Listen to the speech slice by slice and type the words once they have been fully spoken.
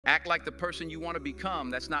Act like the person you want to become.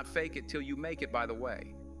 That's not fake it till you make it, by the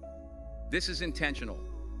way. This is intentional,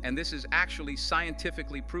 and this is actually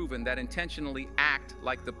scientifically proven that intentionally act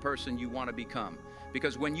like the person you want to become.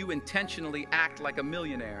 Because when you intentionally act like a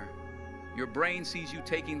millionaire, your brain sees you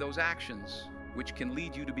taking those actions, which can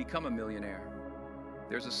lead you to become a millionaire.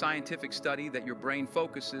 There's a scientific study that your brain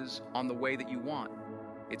focuses on the way that you want.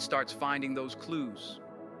 It starts finding those clues.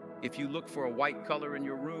 If you look for a white color in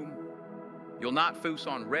your room, you'll not focus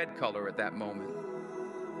on red color at that moment.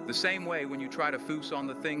 The same way when you try to focus on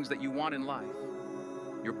the things that you want in life,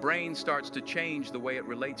 your brain starts to change the way it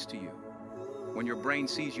relates to you. When your brain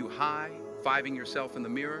sees you high, fiving yourself in the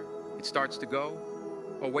mirror, it starts to go,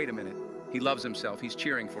 oh, wait a minute. He loves himself. He's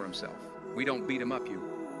cheering for himself. We don't beat him up, you.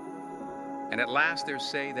 And at last there's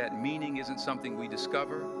say that meaning isn't something we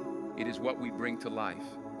discover. It is what we bring to life,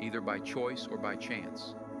 either by choice or by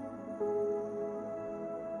chance.